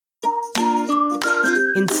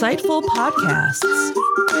Insightful podcasts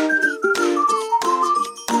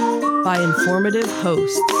by informative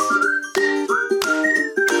hosts.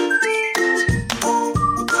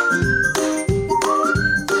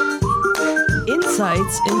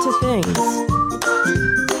 Insights into Things,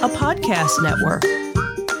 a podcast network.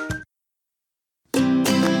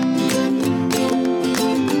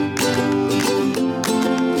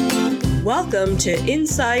 Welcome to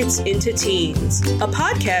Insights into Teens, a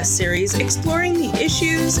podcast series exploring the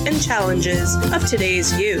issues and challenges of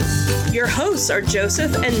today's youth. Your hosts are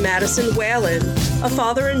Joseph and Madison Whalen, a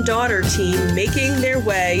father and daughter team making their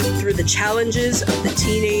way through the challenges of the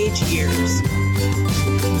teenage years.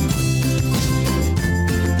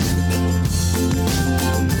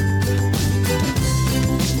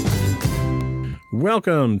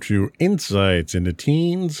 Welcome to Insights into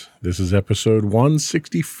Teens. This is episode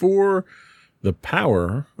 164, The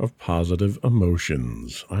Power of Positive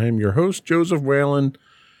Emotions. I am your host, Joseph Whalen,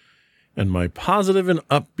 and my positive and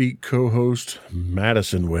upbeat co-host,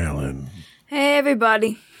 Madison Whalen. Hey,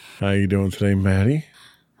 everybody. How you doing today, Maddie?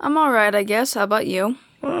 I'm all right, I guess. How about you?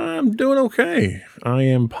 I'm doing okay. I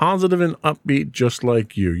am positive and upbeat just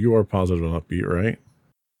like you. You are positive and upbeat, right?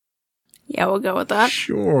 Yeah, we'll go with that.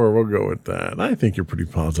 Sure, we'll go with that. I think you're pretty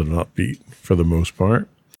positive and upbeat for the most part.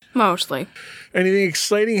 Mostly. Anything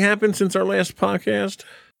exciting happened since our last podcast?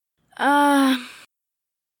 Nah.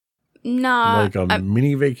 Like a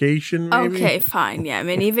mini vacation, maybe? Okay, fine. Yeah,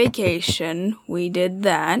 mini vacation. We did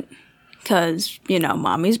that because,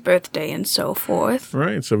 Mommy's birthday and so forth.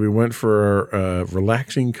 Right, so we went for a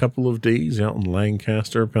relaxing couple of days out in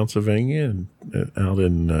Lancaster, Pennsylvania, and out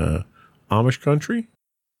in Amish country.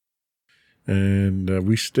 And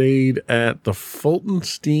we stayed at the Fulton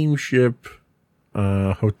Steamship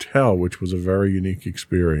Hotel, which was a very unique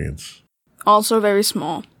experience. Also very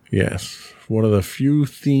small. Yes. One of the few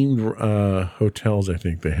themed hotels I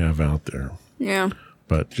think they have out there. Yeah.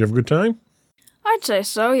 But did you have a good time? I'd say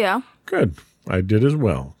so, yeah. Good. I did as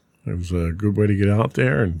well. It was a good way to get out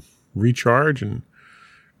there and recharge and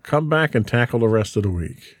come back and tackle the rest of the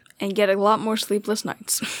week. And get a lot more sleepless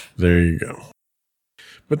nights. There you go.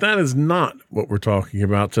 But that is not what we're talking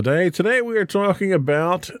about today. Today we are talking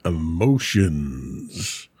about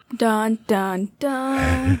emotions. Dun, dun,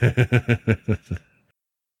 dun.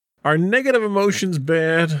 Are negative emotions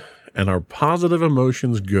bad and are positive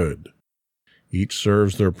emotions good? Each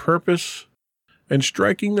serves their purpose, and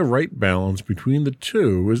striking the right balance between the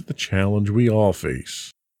two is the challenge we all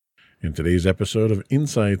face. In today's episode of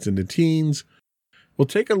Insights into Teens, we'll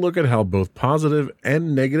take a look at how both positive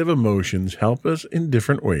and negative emotions help us in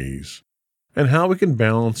different ways, and how we can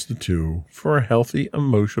balance the two for a healthy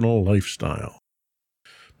emotional lifestyle.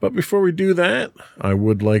 But before we do that, I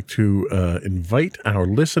would like to invite our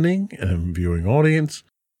listening and viewing audience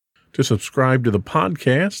to subscribe to the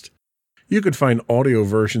podcast. You can find audio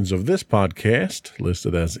versions of this podcast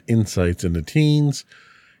listed as Insights into Teens.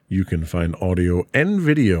 You can find audio and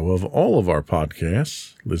video of all of our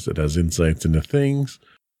podcasts listed as Insights into Things.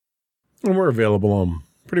 And we're available on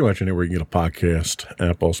pretty much anywhere you can get a podcast,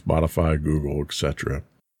 Apple, Spotify, Google, etc.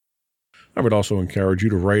 I would also encourage you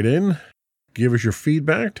to write in, give us your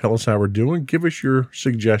feedback, tell us how we're doing, give us your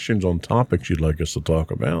suggestions on topics you'd like us to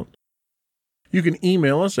talk about. You can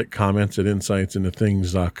email us at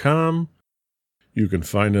comments@insightsintothings.com. You can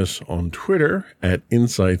find us on Twitter at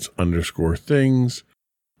insights_things.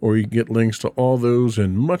 Or you can get links to all those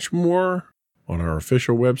and much more on our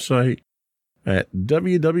official website at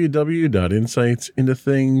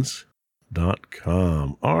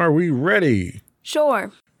www.insightsintothings.com. Are we ready?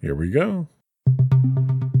 Sure. Here we go.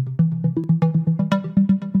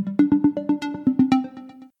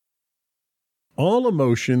 All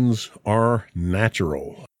emotions are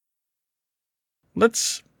natural.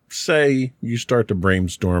 Let's say you start to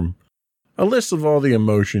brainstorm a list of all the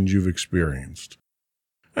emotions you've experienced.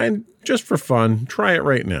 And just for fun, try it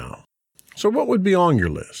right now. So what would be on your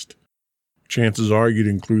list? Chances are you'd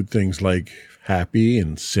include things like happy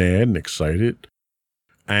and sad and excited,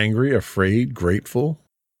 angry, afraid, grateful,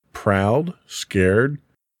 proud, scared,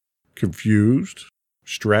 confused,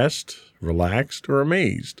 stressed, relaxed, or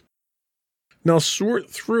amazed. Now sort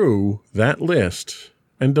through that list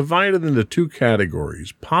and divide it into two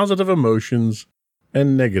categories, positive emotions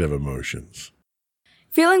and negative emotions.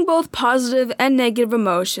 Feeling both positive and negative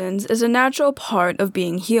emotions is a natural part of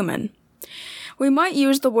being human. We might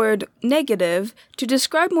use the word negative to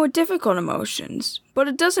describe more difficult emotions, but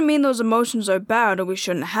it doesn't mean those emotions are bad or we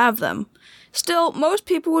shouldn't have them. Still, most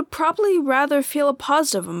people would probably rather feel a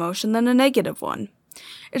positive emotion than a negative one.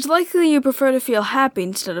 It's likely you prefer to feel happy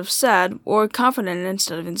instead of sad, or confident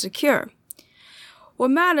instead of insecure.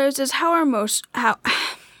 What matters is how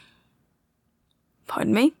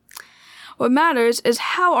Pardon me. What matters is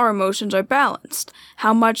how our emotions are balanced,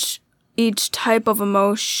 how much each type of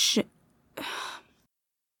emotion...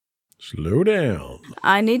 Slow down.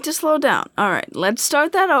 I need to slow down. Alright, let's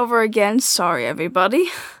start that over again. Sorry, everybody.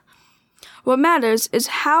 What matters is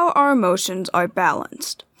how our emotions are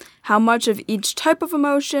balanced, how much of each type of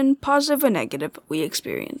emotion, positive or negative, we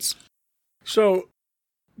experience. So,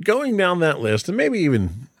 going down that list, and maybe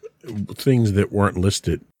even things that weren't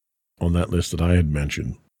listed on that list that I had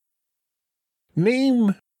mentioned,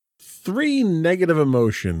 name 3 negative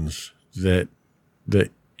emotions that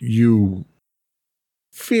you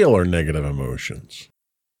feel are negative emotions.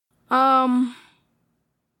 Well,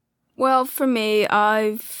 for me,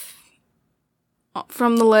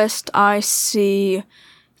 from the list, I see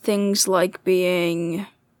things like being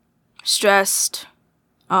stressed,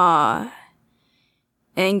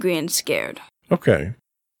 angry, and scared. Okay.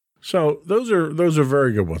 So those are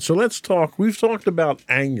very good ones. So let's talk. We've talked about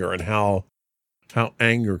anger and how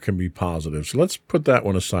anger can be positive. So let's put that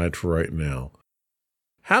one aside for right now.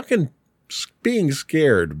 How can being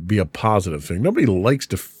scared be a positive thing? Nobody likes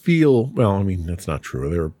to feel, well, I mean, that's not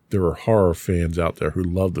true. There are horror fans out there who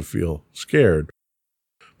love to feel scared.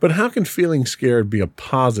 But how can feeling scared be a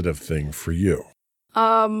positive thing for you?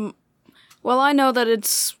 Well, I know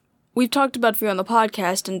that we've talked about fear on the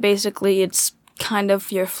podcast, and basically it's kind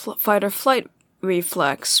of your fight or flight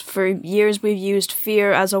reflex. For years we've used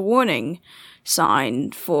fear as a warning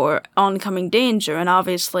sign for oncoming danger, and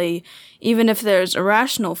obviously, even if there's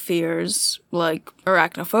irrational fears, like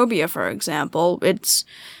arachnophobia, for example,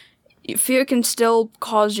 fear can still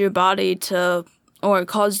cause your body to, or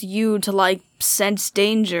cause you to, like, sense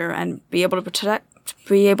danger and be able to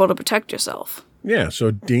protect yourself. Yeah,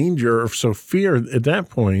 so fear, at that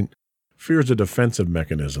point, fear is a defensive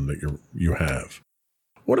mechanism that you have.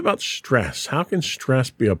 What about stress? How can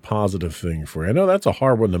stress be a positive thing for you? I know that's a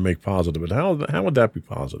hard one to make positive, but how would that be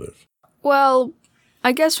positive? Well,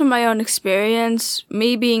 I guess from my own experience,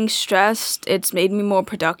 me being stressed, it's made me more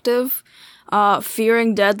productive.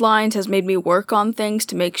 Fearing deadlines has made me work on things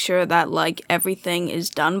to make sure that, like, everything is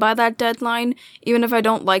done by that deadline. Even if I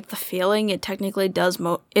don't like the feeling, it technically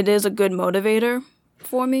it is a good motivator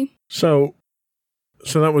for me. So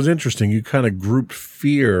that was interesting. You kind of grouped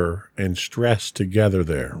fear and stress together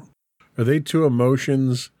there. Are they two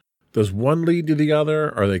emotions? Does one lead to the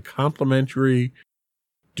other? Are they complementary?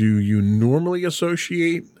 Do you normally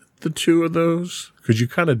associate the two of those? Because you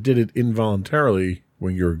kind of did it involuntarily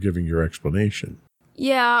when you were giving your explanation.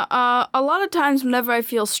 Yeah, a lot of times whenever I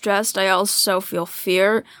feel stressed, I also feel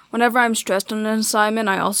fear. Whenever I'm stressed on an assignment,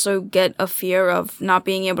 I also get a fear of not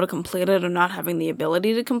being able to complete it or not having the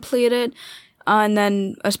ability to complete it. And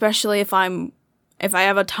then, especially if I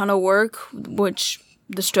have a ton of work, which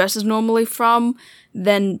the stress is normally from,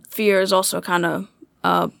 then fear is also kind of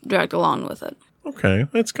dragged along with it. Okay,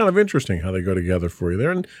 that's kind of interesting how they go together for you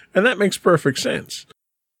there, and that makes perfect sense.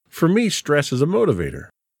 For me, stress is a motivator.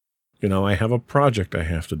 You know, I have a project I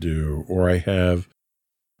have to do, or I have,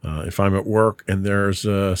 if I'm at work and there's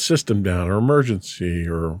a system down or emergency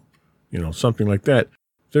or, something like that,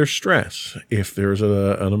 there's stress. If there's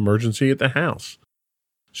an emergency at the house,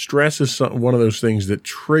 stress is one of those things that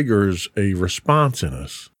triggers a response in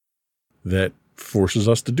us that forces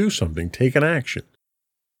us to do something, take an action,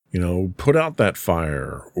 put out that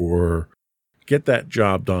fire or get that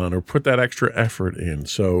job done or put that extra effort in.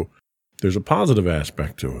 So there's a positive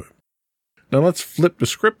aspect to it. Now let's flip the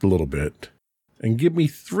script a little bit and give me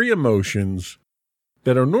 3 emotions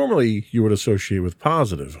that are normally you would associate with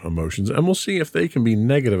positive emotions, and we'll see if they can be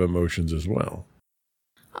negative emotions as well.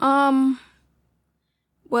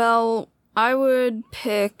 Well, I would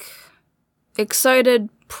pick excited,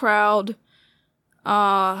 proud,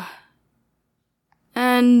 and,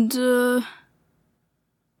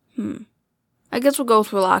 I guess we'll go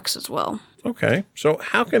with relax as well. Okay, so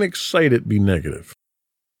how can excited be negative?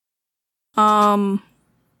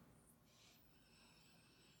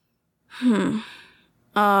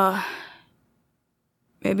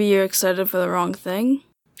 Maybe you're excited for the wrong thing?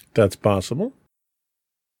 That's possible.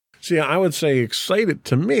 See, I would say excited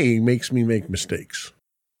to me makes me make mistakes.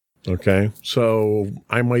 Okay, so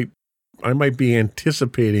I might be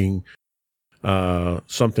anticipating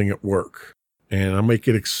something at work, and I might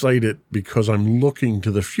get excited because I'm looking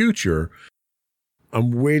to the future.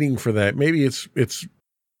 I'm waiting for that. Maybe it's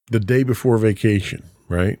the day before vacation,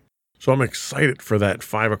 right? So I'm excited for that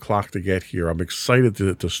 5 o'clock to get here. I'm excited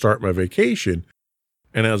to start my vacation.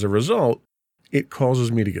 And as a result, it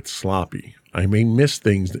causes me to get sloppy. I may miss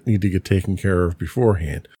things that need to get taken care of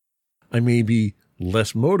beforehand. I may be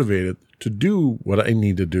less motivated to do what I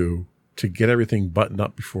need to do to get everything buttoned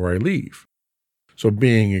up before I leave. So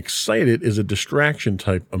being excited is a distraction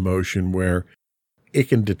type emotion where it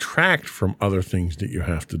can detract from other things that you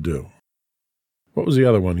have to do. What was the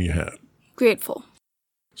other one you had? Grateful.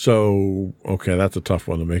 So, okay, that's a tough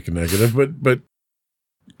one to make a negative, but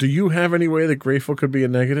do you have any way that grateful could be a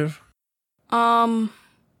negative? Only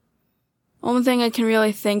thing I can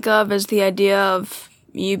really think of is the idea of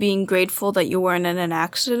you being grateful that you weren't in an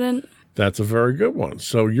accident. That's a very good one.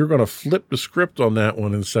 So you're going to flip the script on that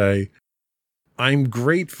one and say, I'm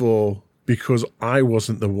grateful because I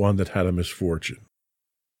wasn't the one that had a misfortune.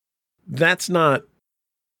 That's not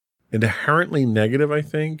inherently negative, I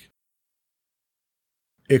think.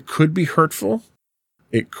 It could be hurtful.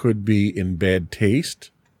 It could be in bad taste,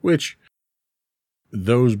 which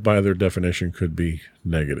those by their definition could be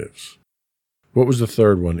negatives. What was the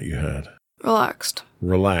third one that you had? Relaxed.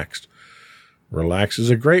 Relaxed. Relax is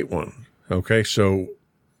a great one. Okay, so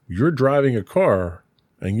you're driving a car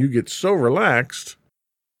and you get so relaxed,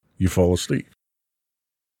 you fall asleep.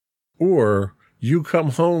 Or you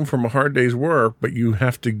come home from a hard day's work, but you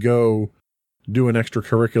have to go do an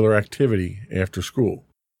extracurricular activity after school.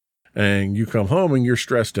 And you come home and you're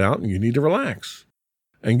stressed out and you need to relax.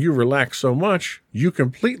 And you relax so much, you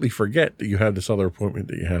completely forget that you have this other appointment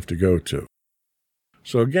that you have to go to.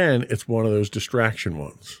 So again, it's one of those distraction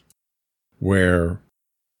ones where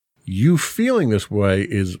you feeling this way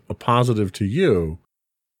is a positive to you,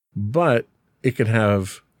 but it can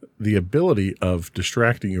have the ability of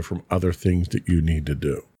distracting you from other things that you need to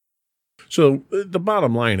do. So the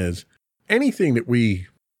bottom line is anything that we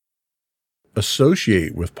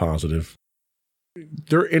associate with positive,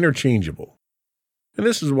 they're interchangeable. And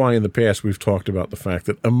this is why in the past we've talked about the fact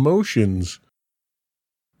that emotions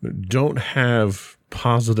don't have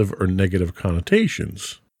positive or negative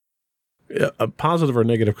connotations. A positive or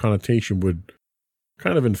negative connotation would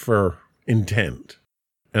kind of infer intent.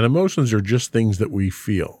 And emotions are just things that we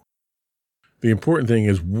feel. The important thing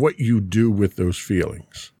is what you do with those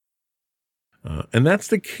feelings. And that's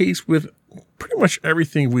the case with pretty much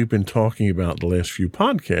everything we've been talking about the last few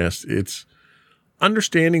podcasts. It's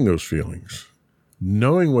understanding those feelings,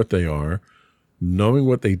 knowing what they are, knowing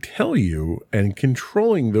what they tell you, and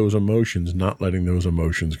controlling those emotions, not letting those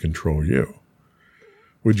emotions control you.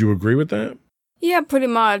 Would you agree with that? Yeah, pretty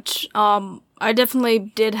much. I definitely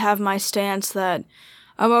did have my stance that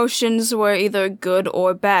emotions were either good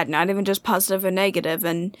or bad, not even just positive or negative.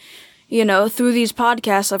 And, through these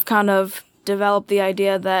podcasts, I've kind of developed the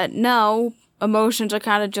idea that no, emotions are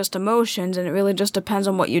kind of just emotions, and it really just depends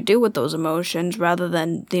on what you do with those emotions rather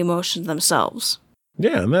than the emotions themselves.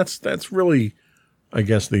 Yeah, and that's really, I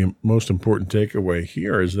guess, the most important takeaway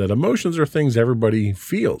here is that emotions are things everybody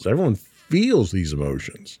feels. Everyone feels these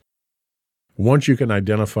emotions. Once you can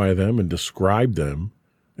identify them and describe them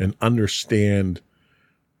and understand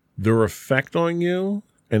their effect on you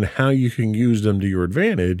and how you can use them to your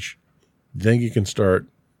advantage, then you can start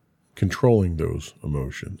controlling those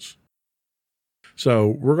emotions. So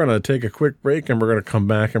we're going to take a quick break and we're going to come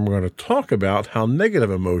back and we're going to talk about how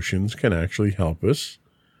negative emotions can actually help us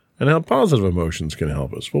and how positive emotions can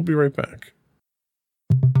help us. We'll be right back.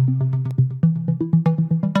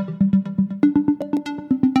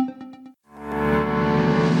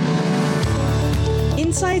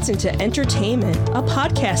 Insights into Entertainment, a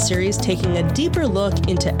podcast series taking a deeper look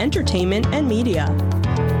into entertainment and media.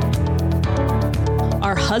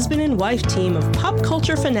 Our husband and wife team of pop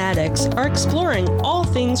culture fanatics are exploring all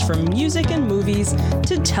things from music and movies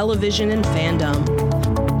to television and fandom.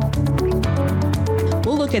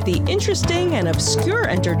 We'll look at the interesting and obscure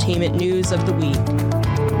entertainment news of the week.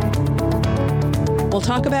 We'll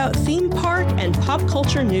talk about theme park and pop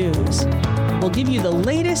culture news. We'll give you the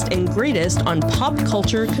latest and greatest on pop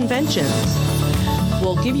culture conventions.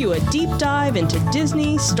 We'll give you a deep dive into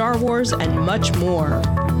Disney, Star Wars, and much more.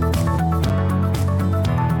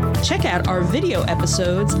 Check out our video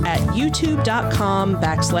episodes at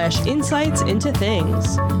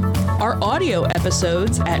youtube.com/insightsintothings. Our audio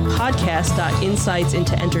episodes at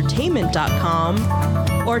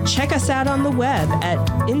podcast.insightsintoentertainment.com, or check us out on the web at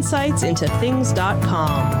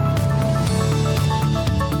insightsintothings.com.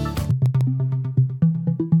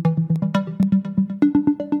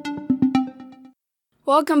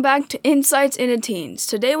 Welcome back to Insights into Teens.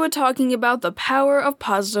 Today we're talking about the power of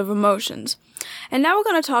positive emotions. And now we're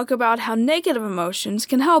going to talk about how negative emotions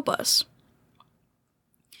can help us.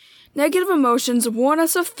 Negative emotions warn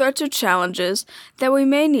us of threats or challenges that we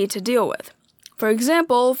may need to deal with. For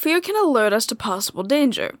example, fear can alert us to possible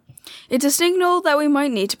danger. It's a signal that we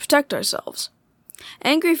might need to protect ourselves.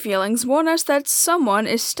 Angry feelings warn us that someone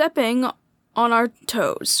is stepping on our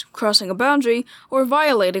toes, crossing a boundary, or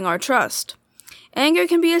violating our trust. Anger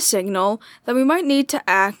can be a signal that we might need to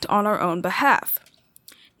act on our own behalf.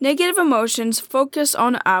 Negative emotions focus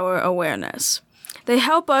on our awareness. They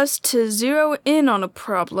help us to zero in on a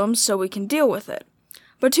problem so we can deal with it.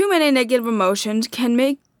 But too many negative emotions can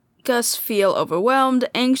make us feel overwhelmed,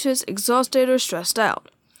 anxious, exhausted, or stressed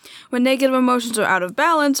out. When negative emotions are out of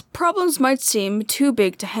balance, problems might seem too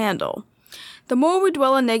big to handle. The more we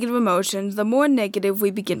dwell on negative emotions, the more negative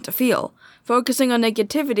we begin to feel. Focusing on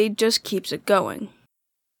negativity just keeps it going.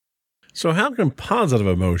 So how can positive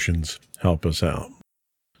emotions help us out?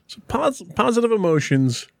 So positive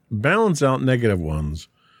emotions balance out negative ones,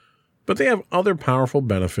 but they have other powerful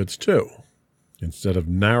benefits too. Instead of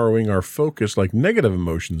narrowing our focus like negative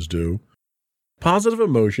emotions do, positive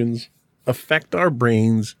emotions affect our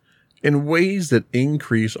brains in ways that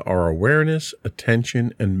increase our awareness,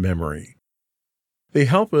 attention, and memory. They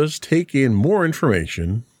help us take in more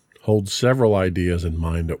information, hold several ideas in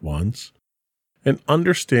mind at once, and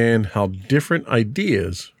understand how different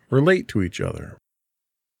ideas relate to each other.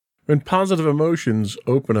 When positive emotions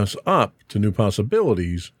open us up to new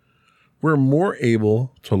possibilities, we're more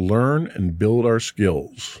able to learn and build our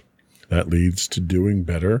skills. That leads to doing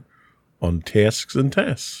better on tasks and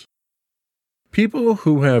tests. People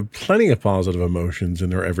who have plenty of positive emotions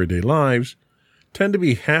in their everyday lives tend to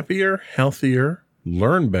be happier, healthier,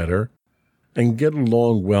 learn better, and get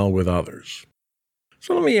along well with others.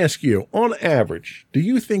 So let me ask you, on average, do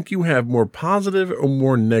you think you have more positive or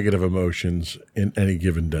more negative emotions in any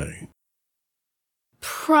given day?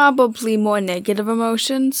 Probably more negative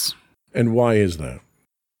emotions. And why is that?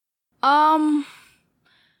 I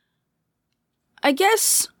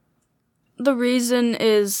guess the reason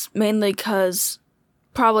is mainly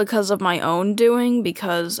probably because of my own doing,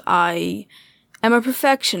 because I am a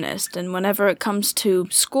perfectionist, and whenever it comes to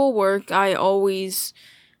schoolwork, I always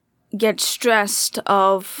get stressed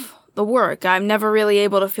of the work. I'm never really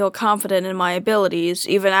able to feel confident in my abilities,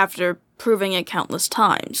 even after proving it countless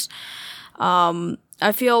times.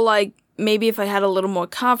 I feel like maybe if I had a little more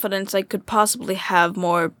confidence, I could possibly have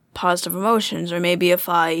more positive emotions, or maybe if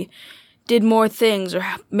I did more things or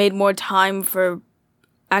made more time for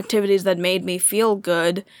activities that made me feel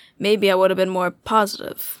good, maybe I would have been more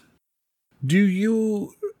positive. Do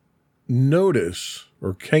you notice,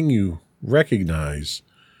 or can you recognize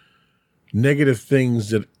negative things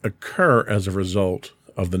that occur as a result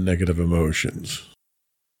of the negative emotions?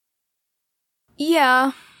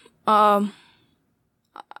 Yeah, I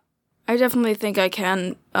definitely think I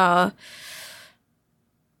can. I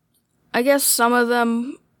guess some of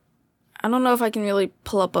them, I don't know if I can really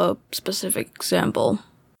pull up a specific example.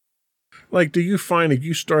 Like, do you find if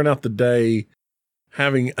you start out the day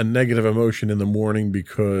having a negative emotion in the morning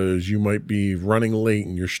because you might be running late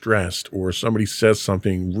and you're stressed, or somebody says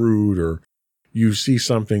something rude, or you see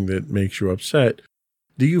something that makes you upset,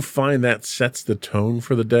 do you find that sets the tone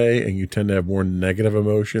for the day and you tend to have more negative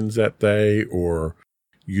emotions that day, or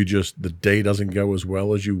the day doesn't go as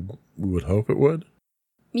well as you would hope it would?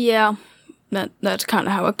 Yeah, that's kind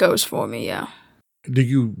of how it goes for me, yeah. Do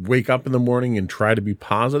you wake up in the morning and try to be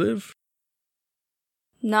positive?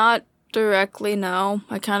 Not directly, no.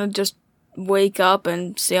 I kind of just wake up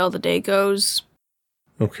and see how the day goes.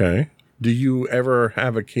 Okay. Do you ever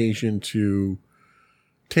have occasion to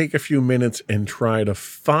take a few minutes and try to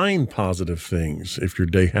find positive things if your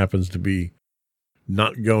day happens to be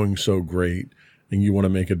not going so great and you want to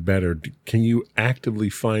make it better? Can you actively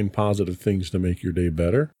find positive things to make your day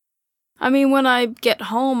better? I mean, when I get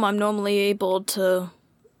home, I'm normally able to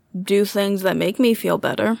do things that make me feel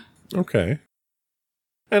better. Okay.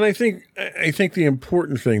 And I think the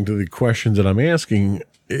important thing to the questions that I'm asking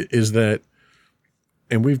is that,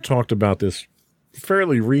 and we've talked about this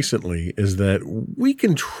fairly recently, is that we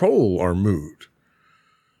control our mood.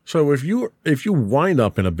 So if you wind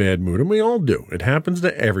up in a bad mood, and we all do, it happens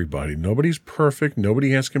to everybody. Nobody's perfect.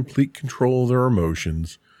 Nobody has complete control of their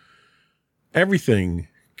emotions. Everything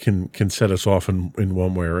can set us off in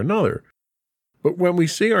one way or another. But when we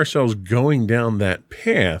see ourselves going down that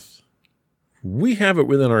path, we have it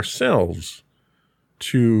within ourselves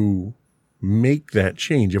to make that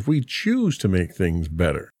change if we choose to make things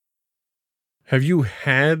better. Have you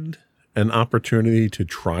had an opportunity to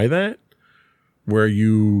try that, where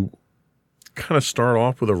you kind of start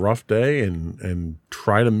off with a rough day and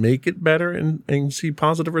try to make it better and see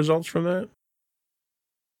positive results from that?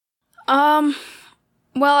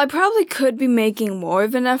 Well, I probably could be making more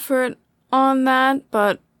of an effort on that,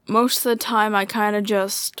 but most of the time I kind of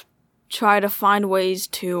just try to find ways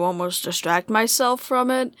to almost distract myself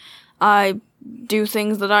from it. I do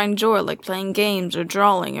things that I enjoy, like playing games or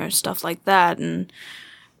drawing or stuff like that, and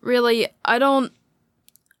really,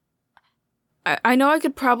 I know I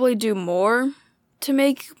could probably do more to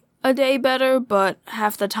make a day better, but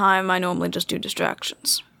half the time I normally just do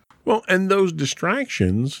distractions. Well, and those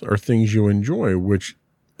distractions are things you enjoy, which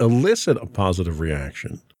elicit a positive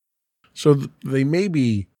reaction. So they may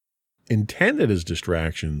be intended as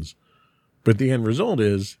distractions, but the end result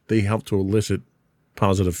is they help to elicit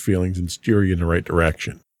positive feelings and steer you in the right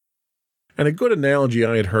direction. And a good analogy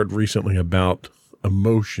I had heard recently about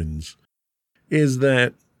emotions is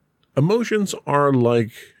that emotions are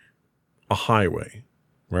like a highway,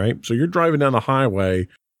 right? So you're driving down the highway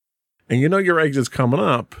and you know your exit's coming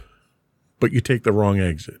up, but you take the wrong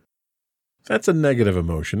exit. That's a negative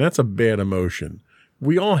emotion. That's a bad emotion.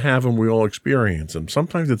 We all have them. We all experience them.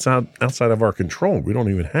 Sometimes it's outside of our control. We don't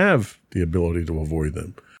even have the ability to avoid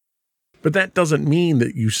them. But that doesn't mean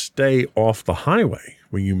that you stay off the highway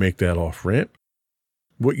when you make that off ramp.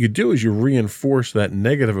 What you do is you reinforce that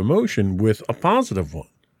negative emotion with a positive one.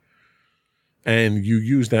 And you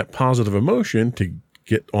use that positive emotion to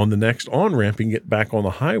get on the next on-ramp and get back on the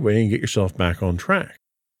highway and get yourself back on track.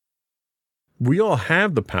 We all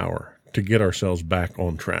have the power to get ourselves back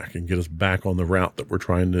on track and get us back on the route that we're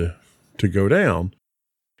trying to go down.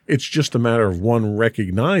 It's just a matter of one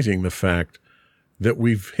recognizing the fact that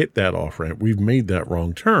we've hit that off-ramp. We've made that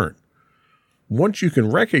wrong turn. Once you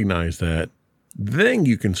can recognize that, then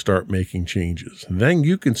you can start making changes. Then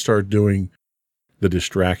you can start doing the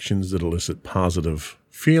distractions that elicit positive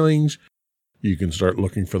feelings. You can start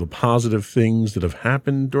looking for the positive things that have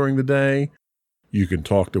happened during the day. You can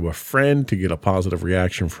talk to a friend to get a positive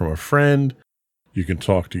reaction from a friend. You can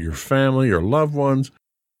talk to your family or loved ones.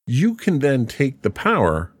 You can then take the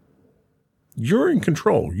power. You're in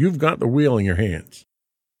control. You've got the wheel in your hands.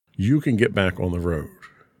 You can get back on the road.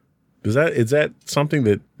 Is that something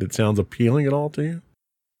that sounds appealing at all to you?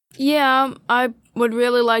 Yeah, I would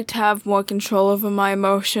really like to have more control over my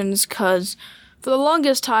emotions, because for the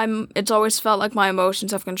longest time, it's always felt like my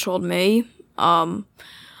emotions have controlled me.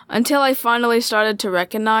 Until I finally started to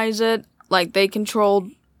recognize it, like they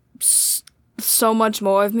controlled so much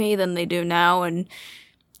more of me than they do now. And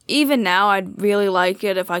even now, I'd really like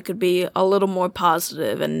it if I could be a little more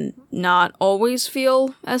positive and not always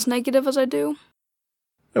feel as negative as I do.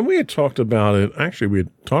 And we had talked about it. Actually, we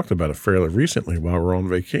had talked about it fairly recently while we were on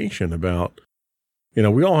vacation about,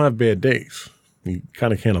 we all have bad days. You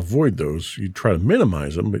kind of can't avoid those. You try to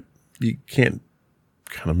minimize them, but you can't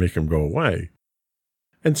kind of make them go away.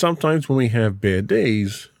 And sometimes when we have bad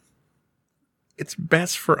days, it's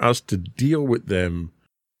best for us to deal with them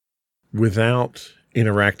without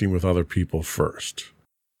interacting with other people first.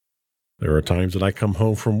 There are times that I come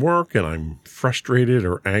home from work and I'm frustrated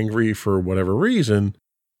or angry for whatever reason,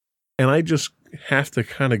 and I just have to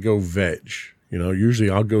kind of go veg. Usually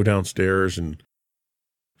I'll go downstairs and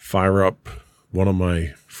fire up one of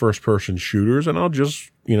my first-person shooters, and I'll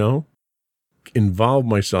just, involve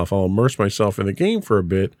myself. I'll immerse myself in the game for a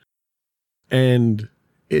bit, and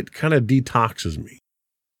it kind of detoxes me.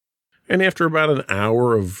 And after about an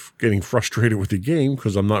hour of getting frustrated with the game,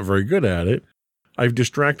 because I'm not very good at it, I've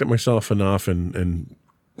distracted myself enough and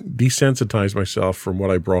desensitized myself from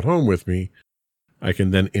what I brought home with me. I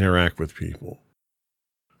can then interact with people.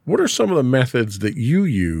 What are some of the methods that you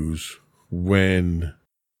use when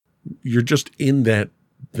you're just in that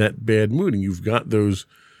bad mood and you've got those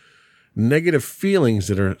negative feelings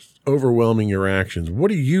that are overwhelming your actions? What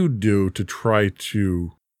do you do to try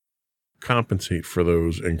to compensate for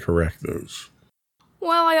those and correct those?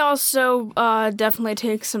 Well, I also definitely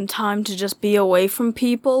take some time to just be away from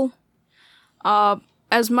people.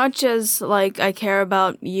 As much as, I care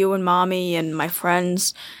about you and Mommy and my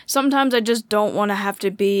friends, sometimes I just don't want to have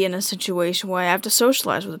to be in a situation where I have to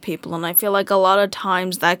socialize with people, and I feel like a lot of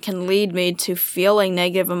times that can lead me to feeling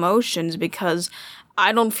negative emotions because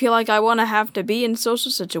I don't feel like I want to have to be in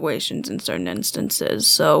social situations in certain instances.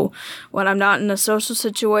 So when I'm not in a social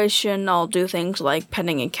situation, I'll do things like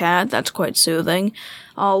petting a cat. That's quite soothing.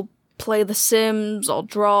 I'll play The Sims. I'll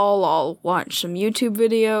draw. I'll watch some YouTube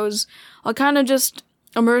videos. I'll kind of just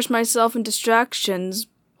immerse myself in distractions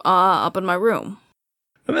up in my room.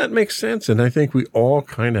 And that makes sense. And I think we all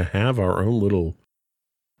kind of have our own little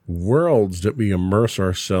worlds that we immerse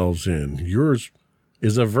ourselves in. Yours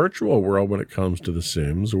is a virtual world when it comes to The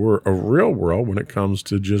Sims, or a real world when it comes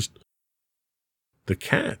to just the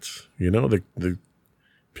cats. The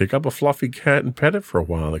pick up a fluffy cat and pet it for a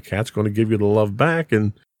while. The cat's going to give you the love back,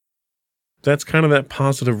 and that's kind of that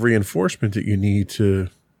positive reinforcement that you need to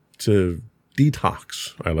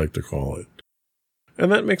detox, I like to call it.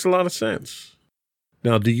 And that makes a lot of sense.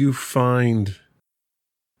 Now, do you find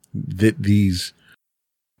that these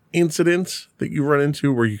incidents that you run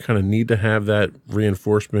into where you kind of need to have that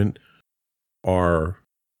reinforcement are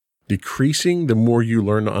decreasing the more you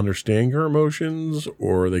learn to understand your emotions,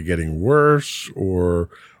 or are they getting worse, or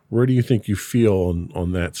where do you think you feel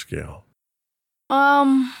on that scale?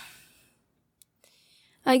 I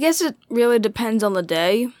guess it really depends on the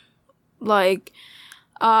day. Like,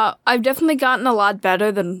 I've definitely gotten a lot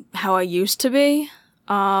better than how I used to be,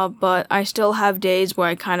 but I still have days where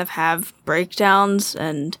I kind of have breakdowns,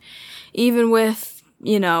 and even with,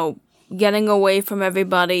 getting away from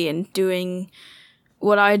everybody and doing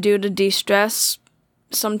what I do to de-stress,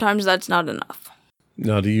 sometimes that's not enough.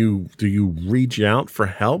 Now, do you reach out for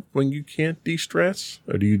help when you can't de-stress,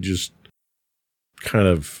 or do you just kind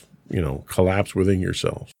of, collapse within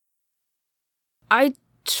yourself? I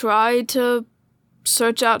try to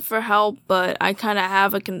search out for help, but I kind of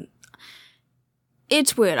have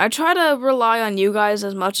it's weird. I try to rely on you guys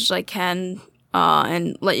as much as I can,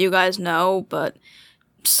 and let you guys know, but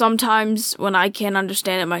sometimes when I can't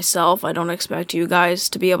understand it myself, I don't expect you guys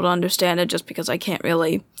to be able to understand it just because I can't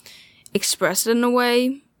really express it in a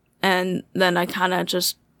way, and then I kind of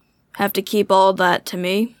just have to keep all of that to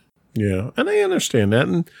me. Yeah, and I understand that,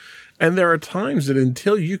 and there are times that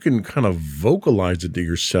until you can kind of vocalize it to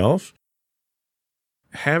yourself,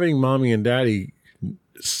 having mommy and daddy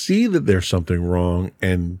see that there's something wrong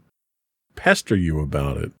and pester you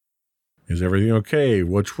about it. Is everything okay?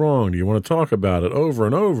 What's wrong? Do you want to talk about it over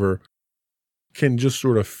and over? Can just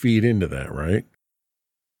sort of feed into that, right?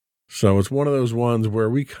 So it's one of those ones where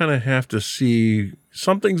we kind of have to see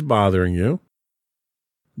something's bothering you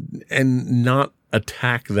and not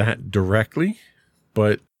attack that directly,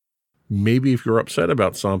 but maybe if you're upset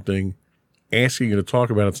about something, asking you to talk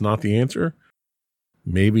about it's not the answer.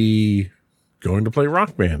 Maybe going to play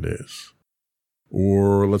Rock Band is,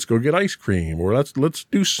 or let's go get ice cream, or let's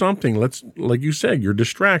do something. Let's, like you said, your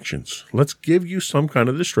distractions. Let's give you some kind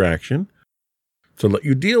of distraction to let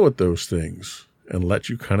you deal with those things and let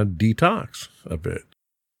you kind of detox a bit.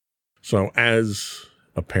 So as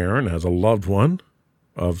a parent, as a loved one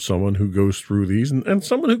of someone who goes through these, and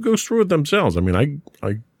someone who goes through it themselves. I mean,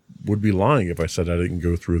 I would be lying if I said I didn't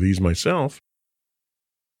go through these myself.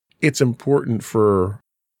 It's important for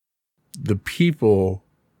the people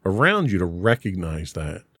around you to recognize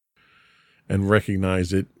that and recognize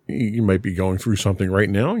that you might be going through something right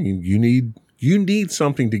now. You need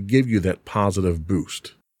something to give you that positive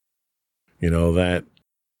boost. That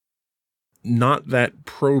not that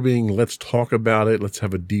probing, let's talk about it, let's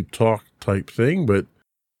have a deep talk type thing, but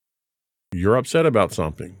you're upset about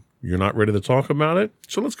something. You're not ready to talk about it.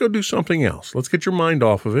 So let's go do something else. Let's get your mind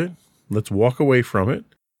off of it. Let's walk away from it.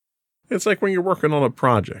 It's like when you're working on a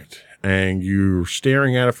project and you're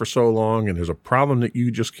staring at it for so long and there's a problem that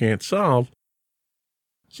you just can't solve.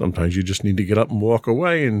 Sometimes you just need to get up and walk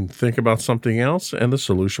away and think about something else, and the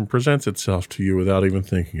solution presents itself to you without even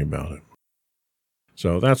thinking about it.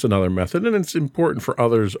 So that's another method, and it's important for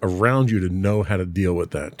others around you to know how to deal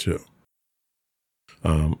with that too.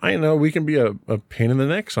 I know we can be a pain in the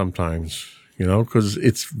neck sometimes, because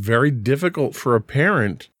it's very difficult for a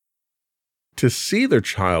parent to see their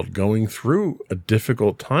child going through a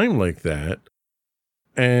difficult time like that.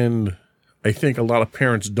 And I think a lot of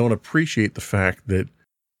parents don't appreciate the fact that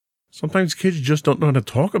sometimes kids just don't know how to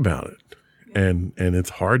talk about it. And it's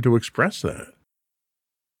hard to express that.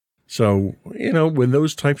 So, when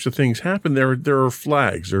those types of things happen, there are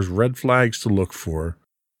flags. There's red flags to look for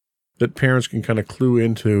that parents can kind of clue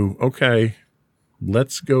into. Okay,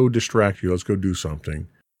 let's go distract you. Let's go do something.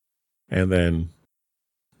 And then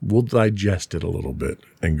we'll digest it a little bit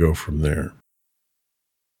and go from there.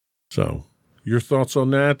 So your thoughts on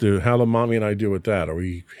that? How do mommy and I do with that? Are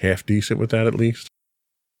we half decent with that at least?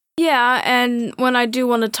 Yeah, and when I do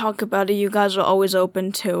want to talk about it, you guys are always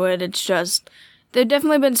open to it. It's just, there have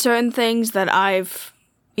definitely been certain things that I've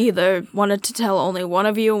either wanted to tell only one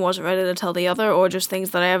of you and wasn't ready to tell the other, or just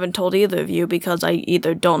things that I haven't told either of you because I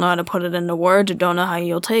either don't know how to put it into words or don't know how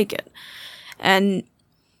you'll take it. And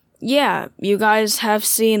yeah, you guys have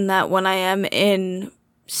seen that when I am in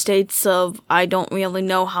states of I don't really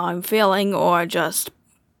know how I'm feeling, or just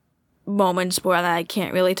moments where I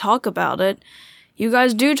can't really talk about it, you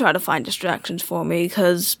guys do try to find distractions for me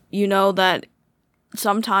because you know that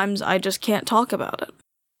sometimes I just can't talk about it.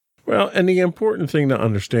 Well, and the important thing to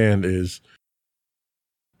understand is,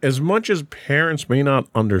 as much as parents may not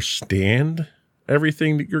understand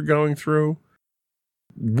everything that you're going through,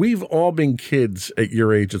 we've all been kids at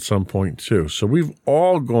your age at some point too. So we've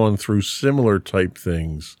all gone through similar type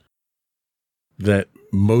things that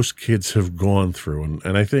most kids have gone through.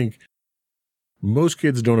 And I think most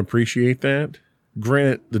kids don't appreciate that.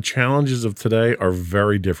 Granted, the challenges of today are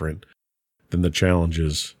very different than the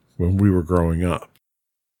challenges when we were growing up.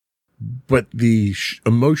 but the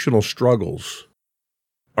emotional struggles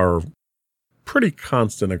are pretty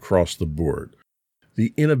constant across the board.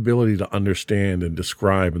 The inability to understand and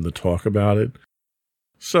describe and to talk about it.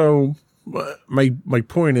 So my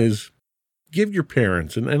point is, give your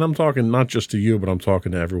parents, and I'm talking not just to you, but I'm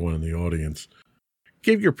talking to everyone in the audience,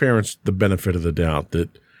 give your parents the benefit of the doubt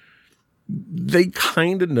that they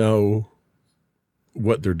kind of know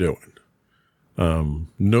what they're doing.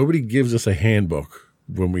 Nobody gives us a handbook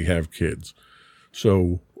when we have kids.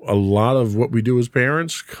 So a lot of what we do as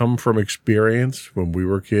parents come from experience when we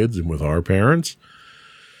were kids and with our parents.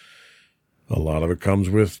 A lot of it comes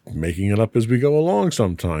with making it up as we go along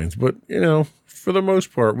sometimes. But, for the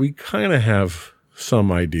most part, we kind of have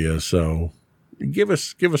some idea. So give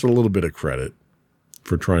us a little bit of credit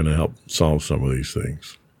for trying to help solve some of these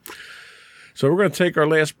things. So we're going to take our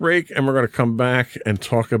last break, and we're going to come back and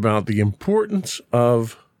talk about the importance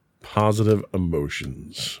of positive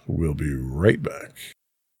emotions. We'll be right back.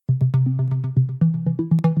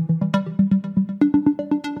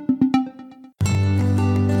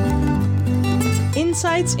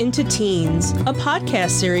 Insights into Teens, a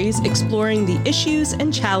podcast series exploring the issues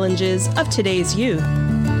and challenges of today's youth.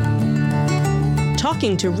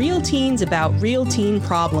 Talking to real teens about real teen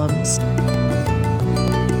problems.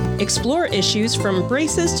 Explore issues from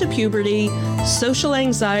braces to puberty, social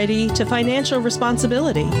anxiety to financial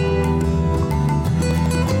responsibility.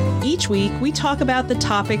 Each week, we talk about the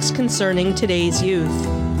topics concerning today's youth.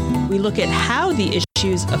 We look at how the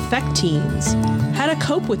issues affect teens, how to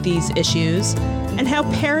cope with these issues, and how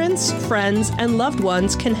parents, friends, and loved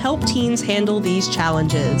ones can help teens handle these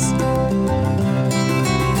challenges.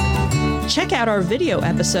 Check out our video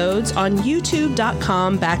episodes on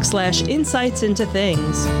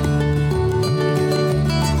youtube.com/insightsintothings.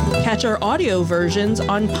 Catch our audio versions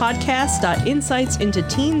on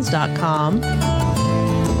podcast.insightsintoteens.com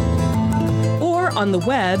or on the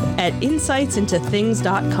web at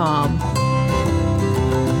insightsintothings.com.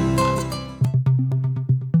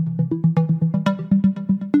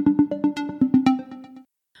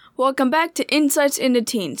 Welcome back to Insights into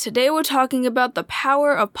Teens. Today we're talking about the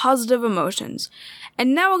power of positive emotions.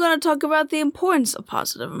 And now we're going to talk about the importance of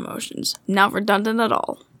positive emotions. Not redundant at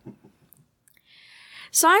all.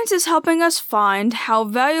 Science is helping us find how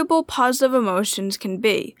valuable positive emotions can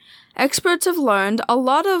be. Experts have learned a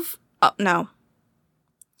lot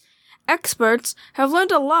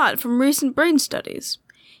from recent brain studies.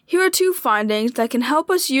 Here are 2 findings that can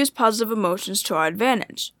help us use positive emotions to our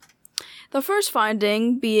advantage. The first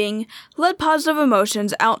finding being, let positive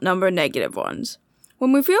emotions outnumber negative ones.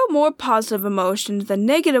 When we feel more positive emotions than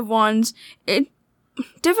negative ones,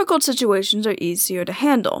 difficult situations are easier to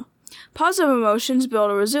handle. Positive emotions build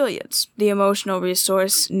a resilience, the emotional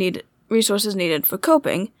resources needed for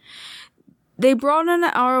coping. They broaden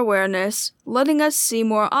our awareness, letting us see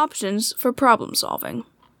more options for problem solving.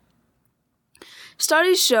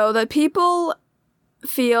 Studies show that people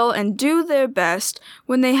feel and do their best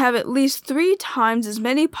when they have at least 3 times as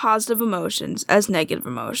many positive emotions as negative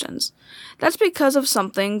emotions. That's because of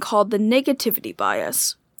something called the negativity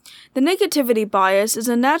bias. The negativity bias is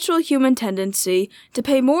a natural human tendency to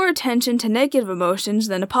pay more attention to negative emotions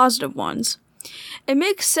than to positive ones. It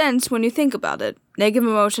makes sense when you think about it. Negative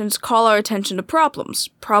emotions call our attention to problems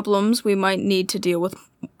we might need to deal with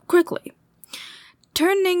quickly.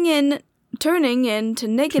 Tuning into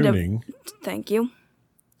negative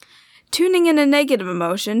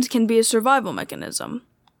emotions can be a survival mechanism.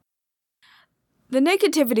 The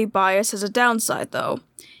negativity bias has a downside, though.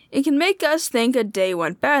 It can make us think a day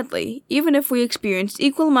went badly, even if we experienced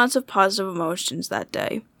equal amounts of positive emotions that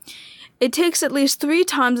day. It takes at least 3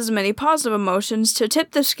 times as many positive emotions to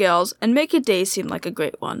tip the scales and make a day seem like a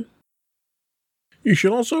great one. You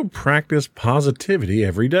should also practice positivity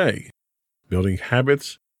every day, building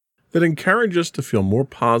habits that encourage us to feel more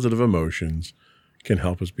positive emotions can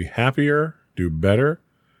help us be happier, do better,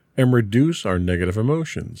 and reduce our negative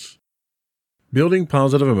emotions. Building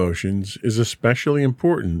positive emotions is especially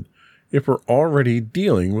important if we're already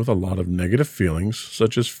dealing with a lot of negative feelings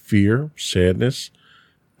such as fear, sadness,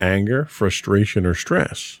 anger, frustration, or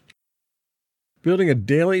stress. Building a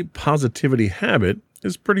daily positivity habit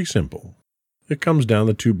is pretty simple. It comes down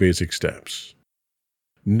to 2 basic steps.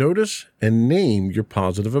 Notice and name your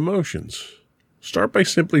positive emotions. Start by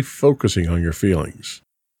simply focusing on your feelings.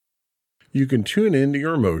 You can tune into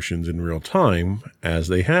your emotions in real time as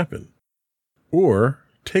they happen, or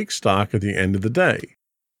take stock at the end of the day,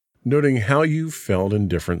 noting how you felt in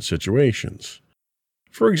different situations.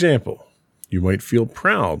 For example, you might feel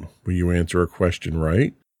proud when you answer a question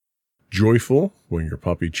right, joyful when your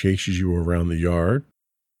puppy chases you around the yard,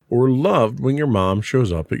 or loved when your mom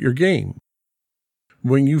shows up at your game.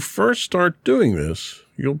 When you first start doing this,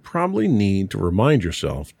 you'll probably need to remind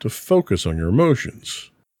yourself to focus on your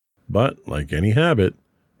emotions. But like any habit,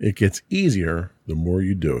 it gets easier the more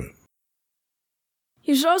you do it.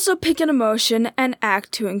 You should also pick an emotion and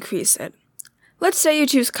act to increase it. Let's say you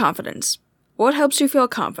choose confidence. What helps you feel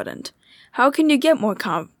confident? How can you get more of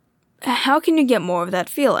that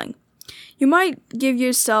feeling? You might give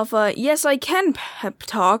yourself a yes I can pep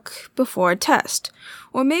talk before a test.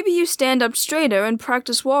 Or maybe you stand up straighter and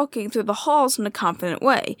practice walking through the halls in a confident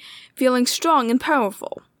way, feeling strong and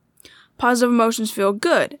powerful. Positive emotions feel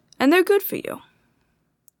good, and they're good for you.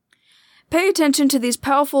 Pay attention to these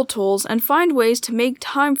powerful tools and find ways to make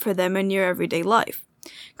time for them in your everyday life.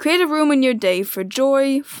 Create a room in your day for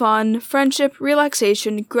joy, fun, friendship,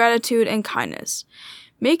 relaxation, gratitude, and kindness.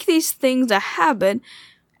 Make these things a habit,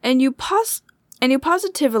 and you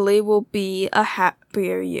positively will be a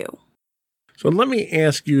happier you. So let me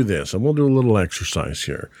ask you this, and we'll do a little exercise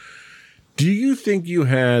here. Do you think you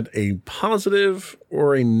had a positive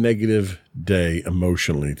or a negative day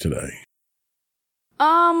emotionally today?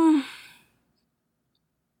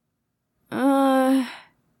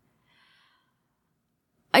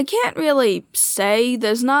 I can't really say.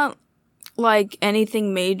 There's not,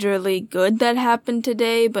 anything majorly good that happened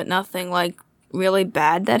today, but nothing, really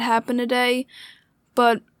bad that happened today.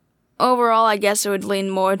 But overall, I guess it would lean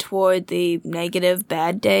more toward the negative,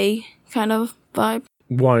 bad day kind of vibe.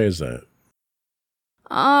 Why is that?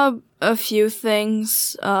 A few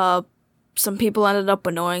things. Some people ended up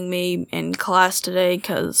annoying me in class today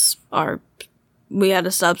because we had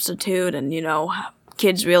a substitute and,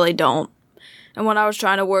 kids really don't. And when I was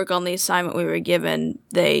trying to work on the assignment we were given,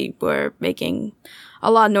 they were making a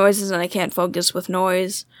lot of noises and I can't focus with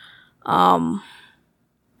noise. And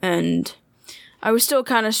I was still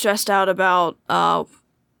kind of stressed out about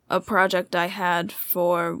a project I had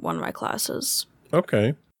for one of my classes.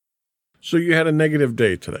 Okay. So you had a negative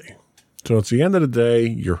day today. So it's the end of the day,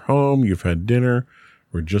 you're home, you've had dinner,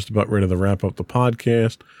 we're just about ready to wrap up the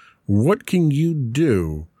podcast. What can you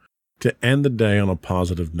do to end the day on a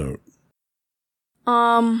positive note?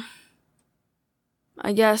 I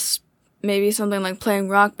guess maybe something like playing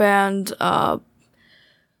Rock Band,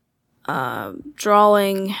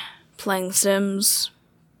 drawing, playing Sims,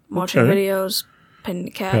 watching videos, petting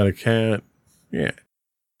a cat. Pet a cat. Yeah.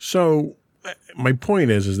 So my point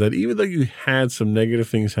is that even though you had some negative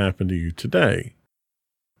things happen to you today,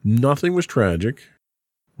 nothing was tragic,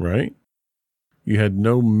 right? You had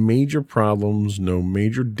no major problems, no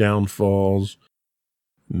major downfalls,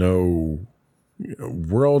 no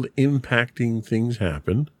world impacting things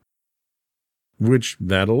happened, which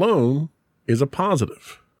that alone is a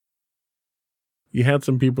positive. You had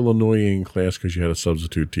some people annoy you in class because you had a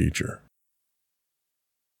substitute teacher.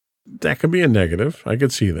 That could be a negative. I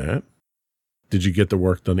could see that. Did you get the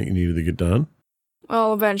work done that you needed to get done?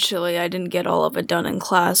 Well, eventually I didn't get all of it done in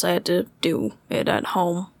class. I had to do it at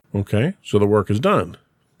home. Okay, so the work is done.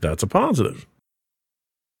 That's a positive.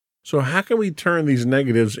 So how can we turn these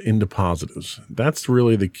negatives into positives? That's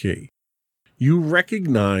really the key. You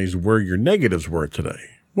recognize where your negatives were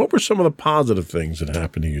today. What were some of the positive things that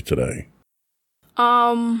happened to you today?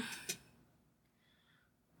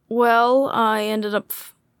 Well, I ended up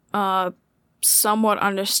somewhat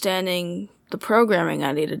understanding the programming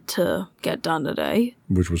I needed to get done today.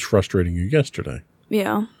 Which was frustrating you yesterday.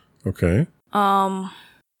 Yeah. Okay. I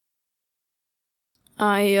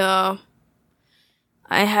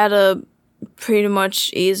had a pretty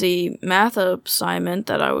much easy math assignment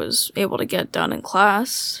that I was able to get done in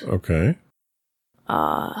class. Okay.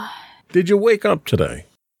 Did you wake up today?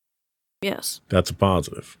 Yes. That's a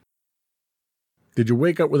positive. Did you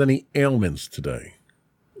wake up with any ailments today?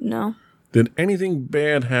 No. Did anything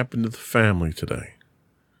bad happen to the family today?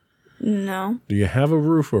 No. Do you have a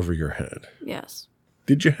roof over your head? Yes.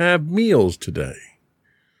 Did you have meals today?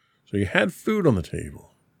 So you had food on the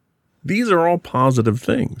table. These are all positive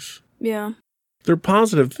things. Yeah. They're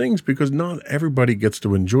positive things because not everybody gets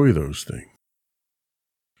to enjoy those things.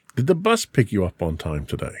 Did the bus pick you up on time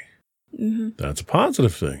today? Mm-hmm. That's a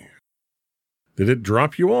positive thing. Did it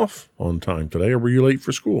drop you off on time today, or were you late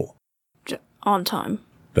for school? On time.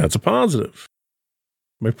 That's a positive.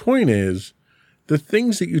 My point is, the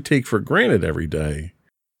things that you take for granted every day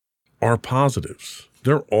are positives.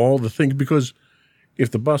 They're all the things, because if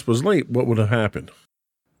the bus was late, what would have happened?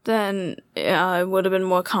 Then it would have been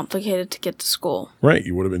more complicated to get to school. Right,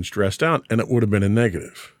 you would have been stressed out, and it would have been a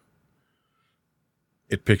negative.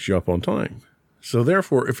 It picks you up on time. So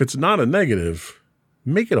therefore, if it's not a negative,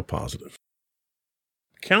 make it a positive.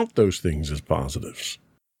 Count those things as positives.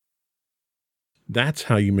 That's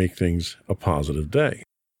how you make things a positive day.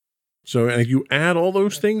 So if you add all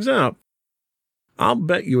those things up, I'll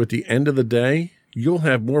bet you at the end of the day, you'll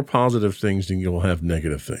have more positive things than you'll have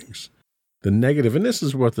negative things. The negative, and this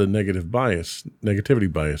is what the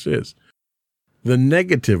negativity bias is. The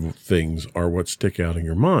negative things are what stick out in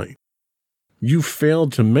your mind. You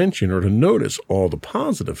failed to mention or to notice all the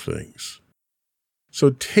positive things. So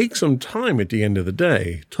take some time at the end of the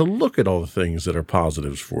day to look at all the things that are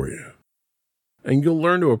positives for you. And you'll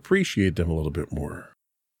learn to appreciate them a little bit more.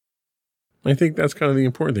 I think that's kind of the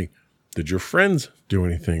important thing. Did your friends do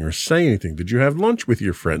anything or say anything? Did you have lunch with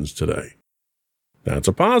your friends today? That's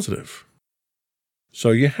a positive.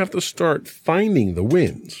 So you have to start finding the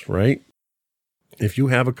wins, right? If you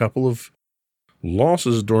have a couple of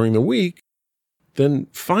losses during the week, then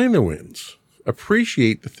find the wins.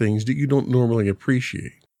 Appreciate the things that you don't normally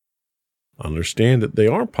appreciate. Understand that they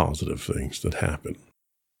are positive things that happen.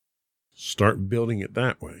 Start building it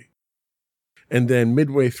that way. And then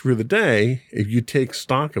midway through the day, if you take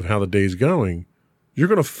stock of how the day's going, you're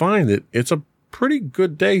going to find that it's a pretty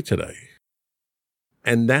good day today.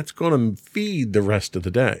 And that's going to feed the rest of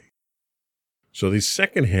the day. So the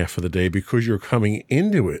second half of the day, because you're coming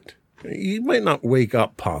into it, you might not wake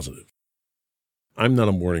up positive. I'm not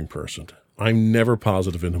a morning person. I'm never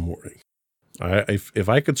positive in the morning. If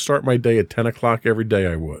I could start my day at 10 o'clock every day,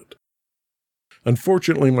 I would.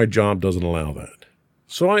 Unfortunately, my job doesn't allow that.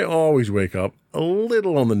 So I always wake up a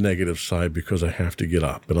little on the negative side because I have to get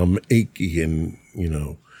up and I'm achy and,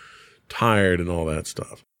 tired and all that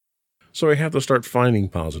stuff. So I have to start finding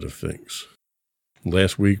positive things.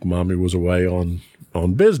 Last week, Mommy was away on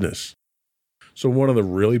business. So one of the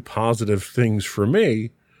really positive things for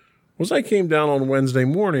me was I came down on Wednesday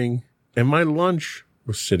morning and my lunch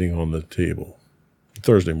was sitting on the table.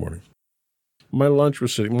 Thursday morning. My lunch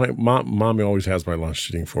was sitting, Mommy always has my lunch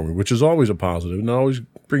sitting for me, which is always a positive and always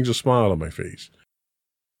brings a smile on my face.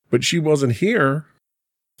 But she wasn't here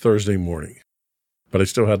Thursday morning. But I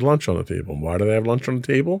still had lunch on the table. Why did I have lunch on the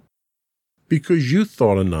table? Because you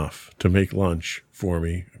thought enough to make lunch for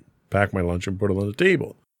me, pack my lunch and put it on the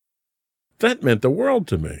table. That meant the world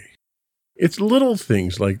to me. It's little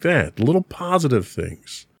things like that, little positive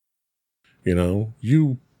things.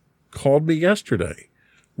 You called me yesterday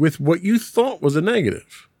with what you thought was a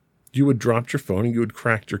negative. You had dropped your phone and you had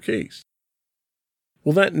cracked your case.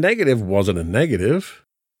 Well, that negative wasn't a negative.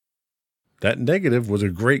 That negative was a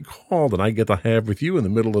great call that I get to have with you in the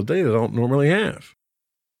middle of the day that I don't normally have.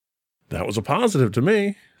 That was a positive to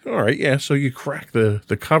me. All right, yeah, so you crack the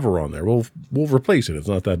cover on there. We'll replace it. It's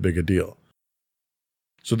not that big a deal.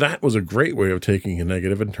 So that was a great way of taking a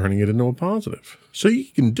negative and turning it into a positive. So you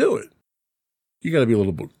can do it. You got to be a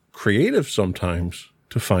little bit creative sometimes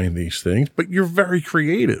to find these things, but you're very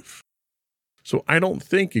creative. So I don't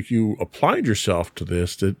think if you applied yourself to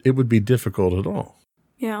this that it would be difficult at all.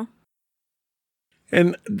 Yeah.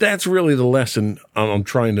 And that's really the lesson I'm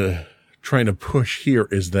trying to push here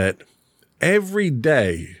is that every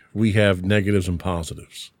day we have negatives and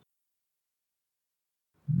positives.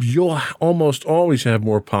 You'll almost always have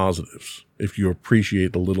more positives if you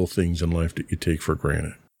appreciate the little things in life that you take for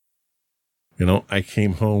granted. I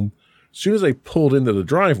came home, as soon as I pulled into the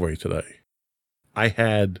driveway today, I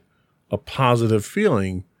had a positive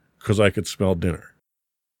feeling because I could smell dinner.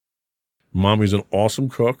 Mommy's an awesome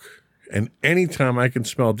cook, and anytime I can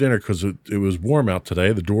smell dinner, because it was warm out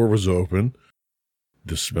today, the door was open,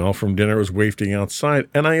 the smell from dinner was wafting outside,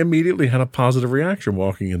 and I immediately had a positive reaction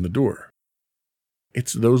walking in the door.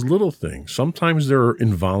 It's those little things. Sometimes they're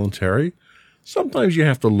involuntary. Sometimes you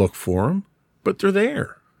have to look for them, but they're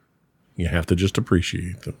there. You have to just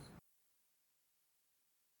appreciate them.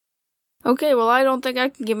 Okay, well, I don't think I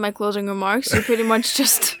can give my closing remarks. You pretty much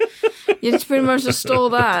just stole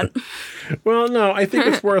that. Well, no, I think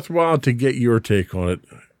it's worthwhile to get your take on it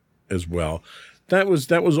as well. That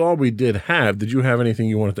was all we did have. Did you have anything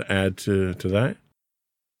you wanted to add to that?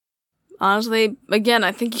 Honestly, again,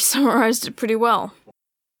 I think you summarized it pretty well.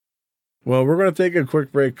 Well, we're going to take a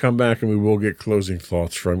quick break, come back, and we will get closing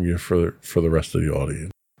thoughts from you for the rest of the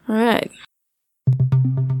audience. All right.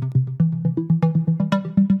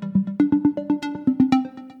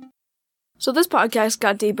 So this podcast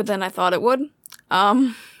got deeper than I thought it would.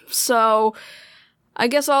 So I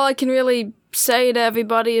guess all I can really say to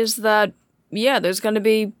everybody is that, yeah, there's going to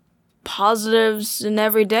be positives in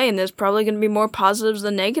every day, and there's probably going to be more positives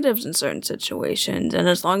than negatives in certain situations. And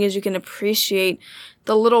as long as you can appreciate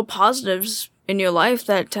the little positives in your life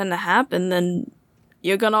that tend to happen, then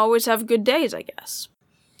you're going to always have good days, I guess.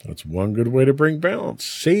 That's one good way to bring balance.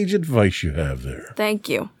 Sage advice you have there. Thank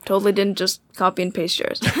you. Totally didn't just copy and paste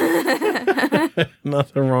yours.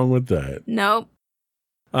 Nothing wrong with that. Nope.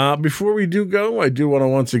 Before we do go, I do want to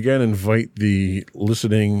once again invite the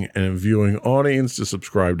listening and viewing audience to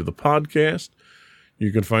subscribe to the podcast.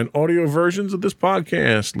 You can find audio versions of this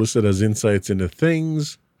podcast listed as Insights into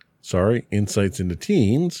Teens.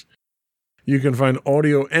 You can find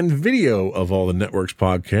audio and video of all the network's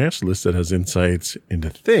podcasts listed as Insights into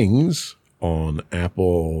Things on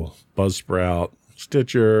Apple, Buzzsprout,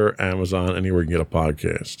 Stitcher, Amazon, anywhere you can get a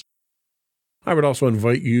podcast. I would also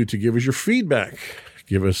invite you to give us your feedback.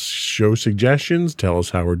 Give us show suggestions. Tell us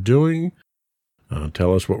how we're doing.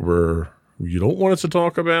 Tell us what you don't want us to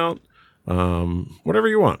talk about. Whatever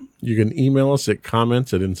you want. You can email us at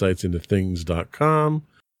comments@insightsintothings.com.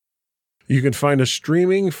 You can find us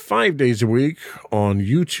streaming 5 days a week on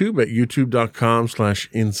YouTube at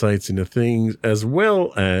youtube.com/insightsintothings, as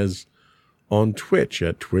well as on Twitch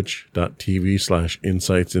at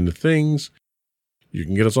twitch.tv/insightsintothings. You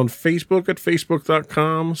can get us on Facebook at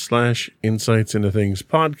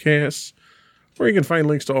facebook.com/insightsintothingspodcasts, or you can find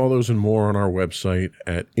links to all those and more on our website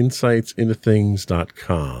at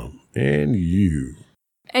insightsintothings.com. And you.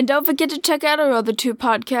 And don't forget to check out our other 2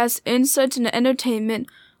 podcasts, Insights into Entertainment,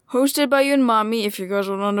 hosted by you and Mommy, if you guys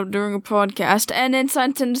will end up doing a podcast, and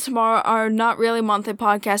Insights into Tomorrow, our not really monthly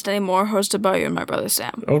podcast anymore, hosted by you and my brother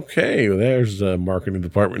Sam. Okay, well, there's the marketing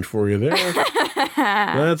department for you there.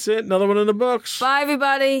 That's it. Another one in the books. Bye,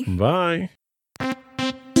 everybody. Bye.